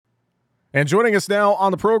And joining us now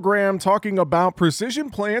on the program, talking about Precision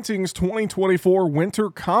Planting's 2024 Winter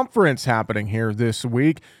Conference happening here this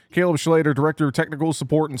week. Caleb Schlater, Director of Technical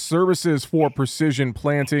Support and Services for Precision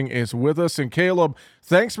Planting, is with us. And Caleb,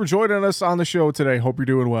 thanks for joining us on the show today. Hope you're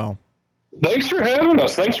doing well. Thanks for having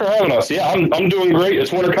us. Yeah, I'm doing great.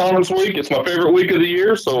 It's Winter Conference week. It's my favorite week of the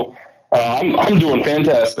year, so I'm doing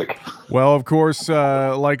fantastic. Well, of course,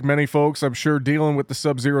 like many folks, I'm sure dealing with the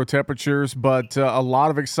sub-zero temperatures, but a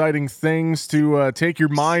lot of exciting things to take your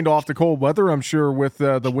mind off the cold weather, I'm sure, with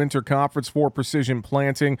the Winter Conference for Precision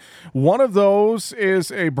Planting. One of those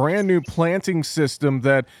is a brand new planting system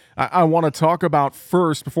that I want to talk about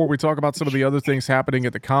first before we talk about some of the other things happening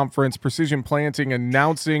at the conference. Precision Planting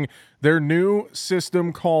announcing their new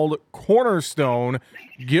system called Cornerstone.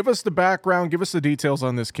 Give us the background, give us the details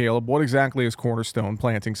on this, Caleb. What exactly is Cornerstone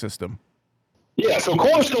Planting System? Yeah, so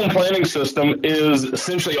Cornerstone Planting System is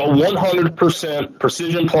essentially a 100%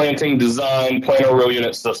 precision planting design planter row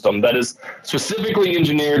unit system that is specifically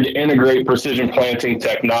engineered to integrate precision planting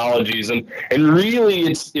technologies. And really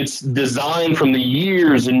it's designed from the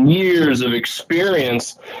years and years of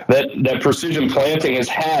experience that precision planting has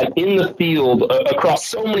had in the field across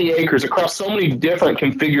so many acres, across so many different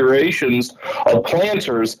configurations of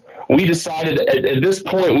planters. We decided at this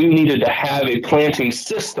point we needed to have a planting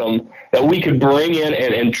system that we could bring in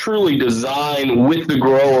and truly design with the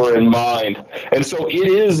grower in mind. And so it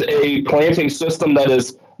is a planting system that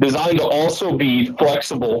is designed to also be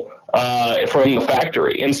flexible from the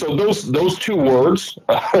factory. And so those two words,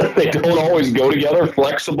 they don't always go together,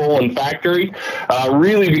 flexible and factory,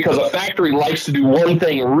 really because a factory likes to do one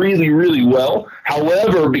thing really, really well.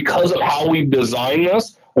 However, because of how we've designed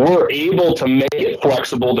this, we're able to make it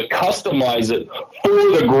flexible, to customize it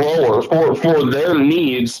for the grower, for their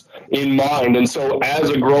needs in mind. And so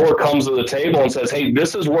as a grower comes to the table and says, hey,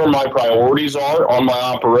 this is where my priorities are on my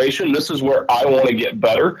operation, this is where I want to get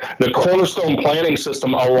better, the Cornerstone planning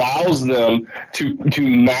system allows them to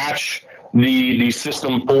match the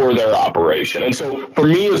system for their operation. And so for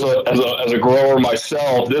me as a grower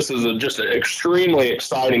myself, this is just an extremely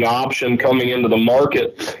exciting option coming into the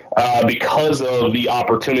market because of the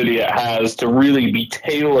opportunity it has to really be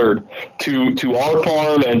tailored to our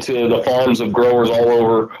farm and to the farms of growers all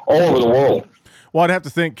over the world. Well, I'd have to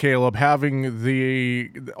think, Caleb, having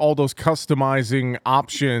all those customizing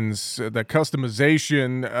options, the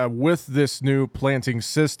customization with this new planting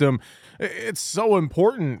system, it's so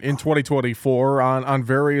important in 2024 on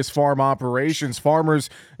various farm operations.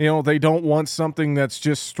 Farmers, they don't want something that's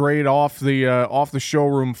just straight off the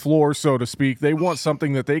showroom floor, so to speak. They want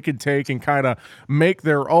something that they can take and kind of make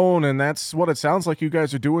their own, and that's what it sounds like you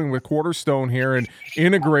guys are doing with Cornerstone here and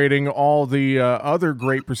integrating all the other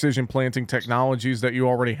great precision planting technologies that you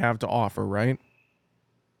already have to offer, right?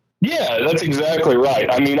 Yeah, that's exactly right.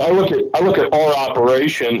 I mean, I look at our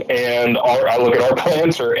operation and I look at our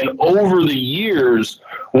planter, and over the years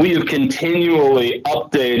we have continually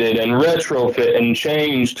updated and retrofit and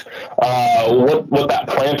changed what that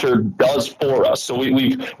planter does for us. So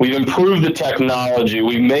we've improved the technology.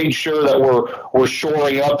 We've made sure that we're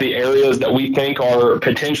shoring up the areas that we think are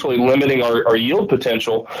potentially limiting our yield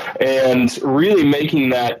potential, and really making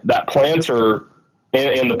that planter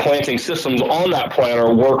and the planting systems on that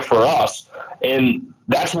planter work for us. And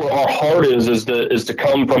that's where our heart is to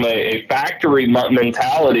come from a factory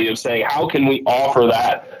mentality of saying, how can we offer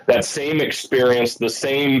that same experience, the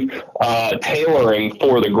same tailoring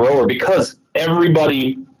for the grower? Because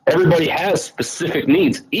everybody has specific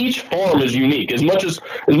needs. Each farm is unique. As much as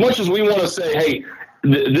we want to say, hey,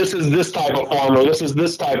 this is this type of farmer, this is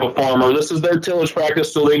this type of farmer, this is their tillage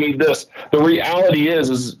practice, so they need this. The reality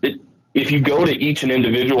is if you go to each and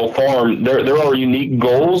individual farm, there are unique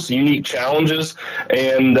goals, unique challenges,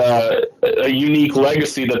 and a unique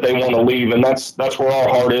legacy that they want to leave, and that's where our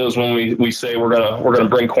heart is when we say we're gonna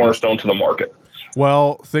bring Cornerstone to the market.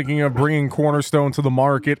 Well, thinking of bringing Cornerstone to the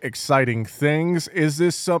market, exciting things. Is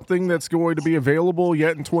this something that's going to be available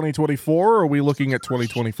yet in 2024, or are we looking at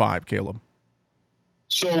 2025, Caleb?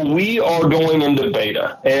 So we are going into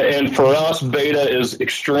beta, and for us, beta is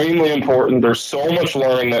extremely important. There's so much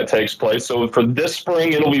learning that takes place. So for this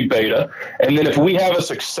spring, it'll be beta, and then if we have a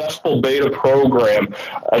successful beta program,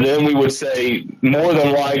 then we would say more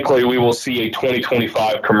than likely we will see a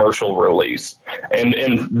 2025 commercial release, and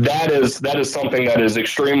that is something that is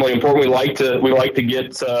extremely important. We like to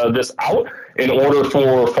get this out in order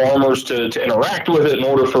for farmers to interact with it, in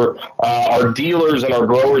order for our dealers and our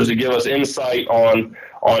growers to give us insight on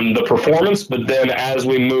on the performance. But then as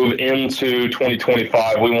we move into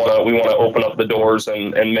 2025, we want to open up the doors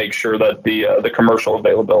and make sure that the commercial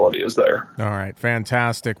availability is there. All right,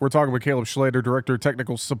 fantastic. We're talking with Caleb Schlater, Director of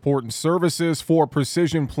Technical Support and Services for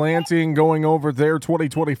Precision Planting, going over their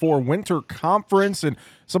 2024 Winter Conference and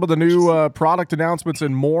some of the new product announcements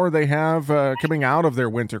and more they have coming out of their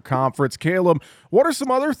Winter Conference. Caleb, what are some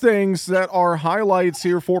other things that are highlights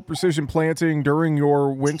here for Precision Planting during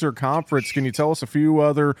your Winter Conference? Can you tell us a few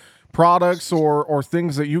other products or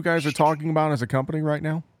things that you guys are talking about as a company right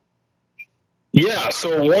now? Yeah,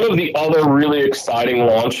 so one of the other really exciting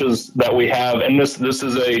launches that we have, and this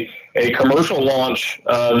is a commercial launch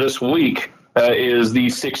this week, is the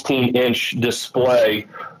 16-inch display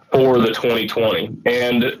for the 2020.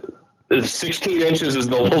 And 16 inches is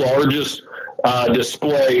the largest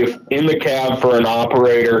display in the cab for an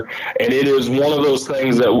operator, and it is one of those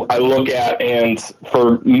things that I look at. And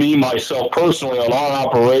for me, myself personally, on our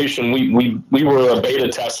operation, we were a beta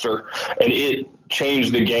tester, and it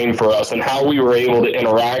changed the game for us and how we were able to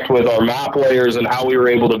interact with our map layers and how we were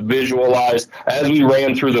able to visualize as we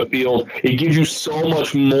ran through the field. It gives you so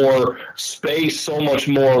much more space, so much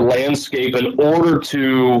more landscape in order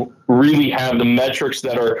to really have the metrics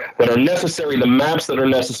that are necessary, the maps that are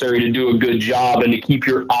necessary to do a good job and to keep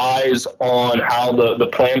your eyes on how the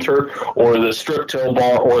planter or the strip till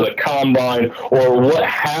bar or the combine or what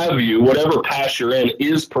have you, whatever pass you're in,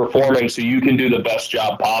 is performing so you can do the best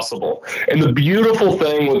job possible. And the beautiful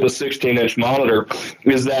thing with the 16-inch monitor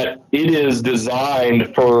is that it is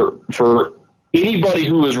designed for anybody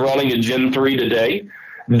who is running a Gen 3 today.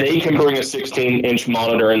 They can bring a 16-inch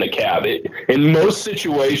monitor in the cab. In most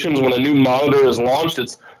situations, when a new monitor is launched,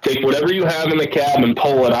 it's take whatever you have in the cab and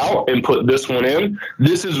pull it out and put this one in.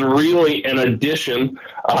 This is really an addition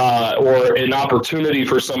or an opportunity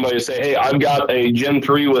for somebody to say, hey, I've got a Gen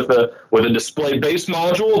 3 with a display base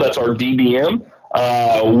module. That's our DBM.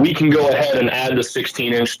 We can go ahead and add the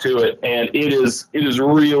 16-inch to it, and it is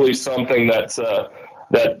really something that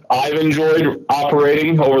I've enjoyed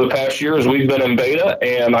operating over the past year as we've been in beta,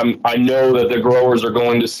 and I know that the growers are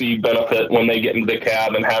going to see benefit when they get into the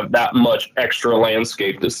cab and have that much extra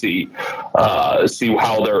landscape to see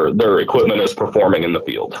how their equipment is performing in the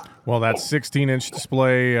field. Well, that 16-inch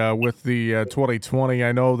display with the 2020,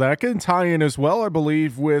 I know that can tie in as well, I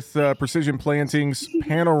believe, with Precision Planting's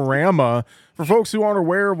Panorama. For folks who aren't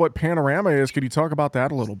aware of what Panorama is, could you talk about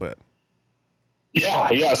that a little bit?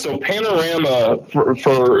 Yeah. So Panorama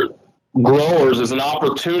for growers is an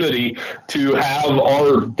opportunity to have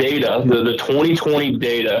our data, the 2020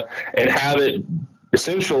 data, and have it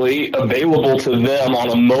essentially available to them on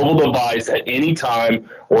a mobile device at any time,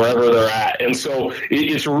 wherever they're at. And so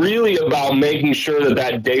it's really about making sure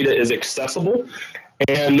that data is accessible.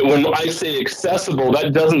 And when I say accessible,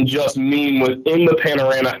 that doesn't just mean within the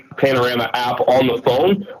Panorama app on the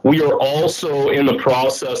phone. We are also in the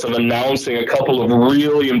process of announcing a couple of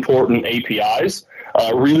really important APIs,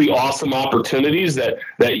 really awesome opportunities that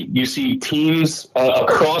you see teams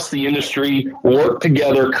across the industry work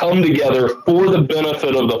together, come together for the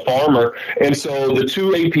benefit of the farmer. And so the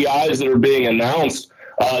two APIs that are being announced,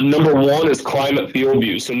 number one is Climate Field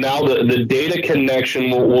View. So now the data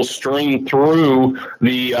connection will stream through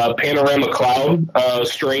the Panorama Cloud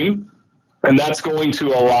stream. And that's going to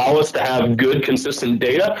allow us to have good, consistent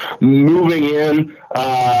data moving in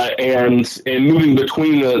and moving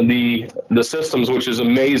between the systems, which is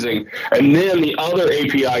amazing. And then the other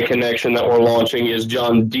API connection that we're launching is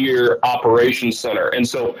John Deere Operations Center. And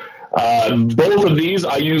so both of these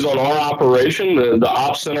I use on our operation, the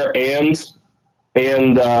Ops Center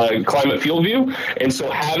and Climate Field View. And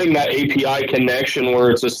so having that API connection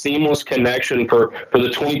where it's a seamless connection for the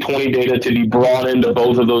 2020 data to be brought into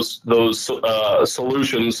both of those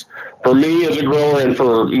solutions, for me as a grower and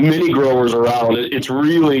for many growers around, it's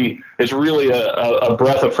really a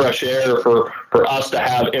breath of fresh air for us to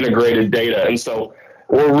have integrated data. And so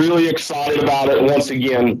we're really excited about it. Once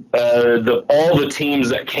again, all the teams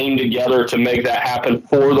that came together to make that happen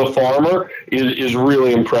for the farmer is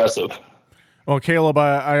really impressive. Well, Caleb,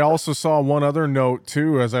 I also saw one other note,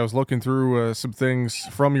 too, as I was looking through some things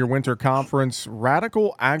from your winter conference,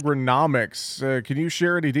 Radical Agronomics. Can you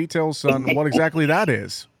share any details on what exactly that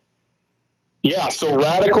is? Yeah, so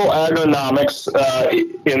Radical Agronomics,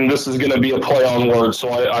 and this is going to be a play on words, so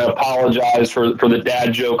I apologize for the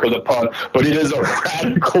dad joke or the pun, but it is a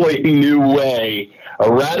radically new way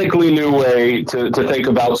to think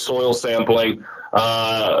about soil sampling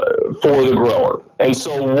for the grower. And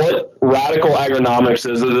so what Radical Agronomics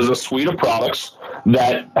is, it is a suite of products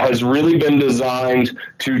that has really been designed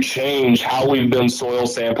to change how we've been soil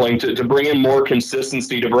sampling, to bring in more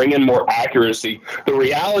consistency, to bring in more accuracy. The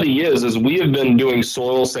reality is we have been doing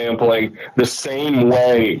soil sampling the same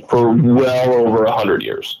way for well over 100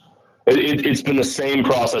 years. It's been the same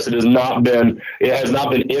process. It has not been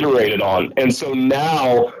iterated on. And so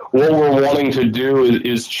now what we're wanting to do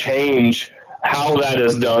is change how that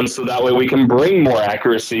is done, so that way we can bring more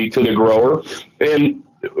accuracy to the grower. And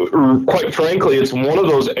quite frankly, it's one of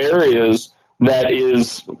those areas that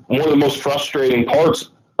is one of the most frustrating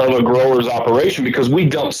parts of a grower's operation, because we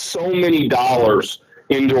dump so many dollars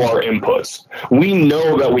into our inputs. We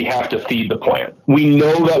know that we have to feed the plant. We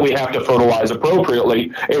know that we have to fertilize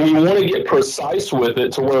appropriately, and we want to get precise with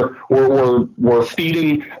it to where we're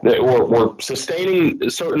feeding, we're sustaining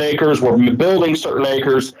certain acres, we're building certain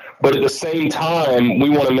acres, but at the same time, we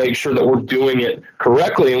want to make sure that we're doing it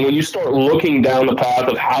correctly. And when you start looking down the path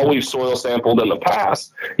of how we've soil sampled in the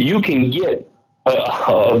past, you can get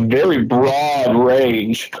a very broad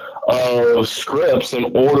range of scripts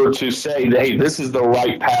in order to say, hey, this is the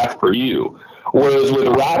right path for you. Whereas with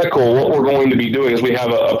Radicle, what we're going to be doing is we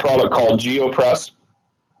have a product called GeoPress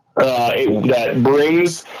that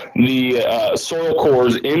brings the soil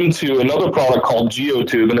cores into another product called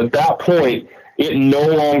GeoTube. And at that point, it no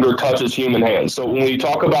longer touches human hands. So when we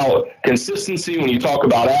talk about consistency, when you talk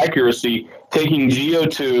about accuracy, taking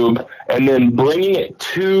GeoTube and then bringing it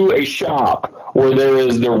to a shop where there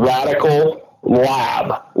is the Radicle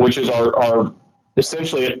lab, which is our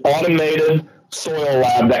essentially an automated soil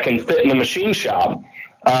lab that can fit in a machine shop.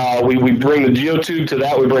 We bring the GeoTube to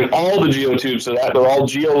that. We bring all the GeoTubes to that. They're all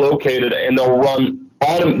geolocated, and they'll run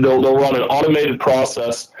an automated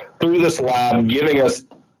process through this lab, giving us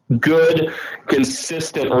good,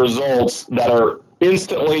 consistent results that are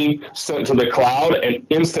instantly sent to the cloud and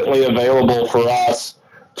instantly available for us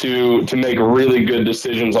to make really good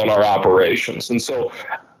decisions on our operations. And so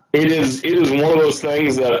it is one of those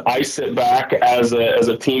things that I sit back as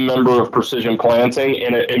a team member of Precision Planting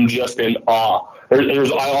and am just in awe. I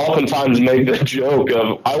oftentimes make the joke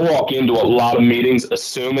of I walk into a lot of meetings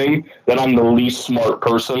assuming that I'm the least smart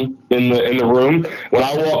person in the room. When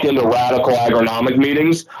I walk into Radicle agronomic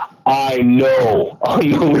meetings, I know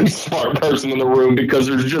I'm the least smart person in the room, because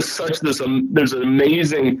there's just there's an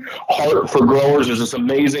amazing heart for growers. There's this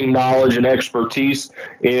amazing knowledge and expertise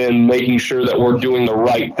in making sure that we're doing the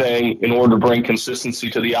right thing in order to bring consistency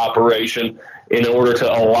to the operation, in order to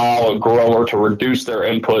allow a grower to reduce their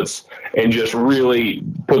inputs and just really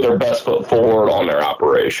put their best foot forward on their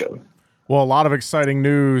operation. Well, a lot of exciting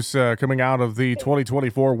news coming out of the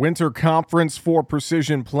 2024 Winter Conference for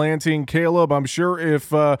Precision Planting. Caleb, I'm sure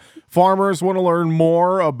if farmers want to learn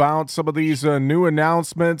more about some of these new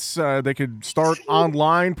announcements, they could start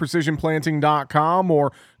online, precisionplanting.com,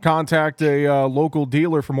 or contact a local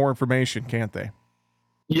dealer for more information, can't they?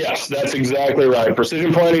 Yes, that's exactly right.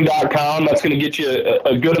 PrecisionPlanting.com. That's going to get you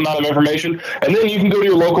a good amount of information. And then you can go to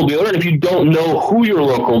your local dealer. And if you don't know who your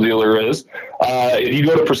local dealer is, if you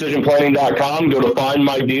go to PrecisionPlanting.com, go to Find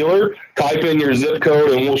My Dealer, type in your zip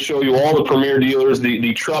code, and we'll show you all the premier dealers,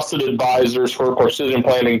 the trusted advisors for precision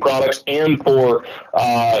planting products, and for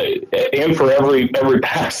every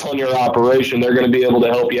pass on your operation. They're going to be able to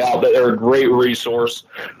help you out. They're a great resource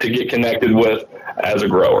to get connected with as a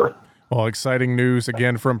grower. Well, exciting news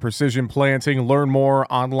again from Precision Planting. Learn more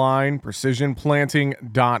online,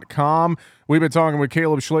 precisionplanting.com. We've been talking with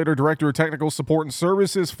Caleb Schlater, Director of Technical Support and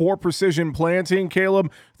Services for Precision Planting.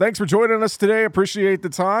 Caleb, thanks for joining us today. Appreciate the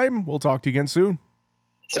time. We'll talk to you again soon.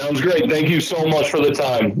 Sounds great. Thank you so much for the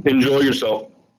time. Enjoy yourself.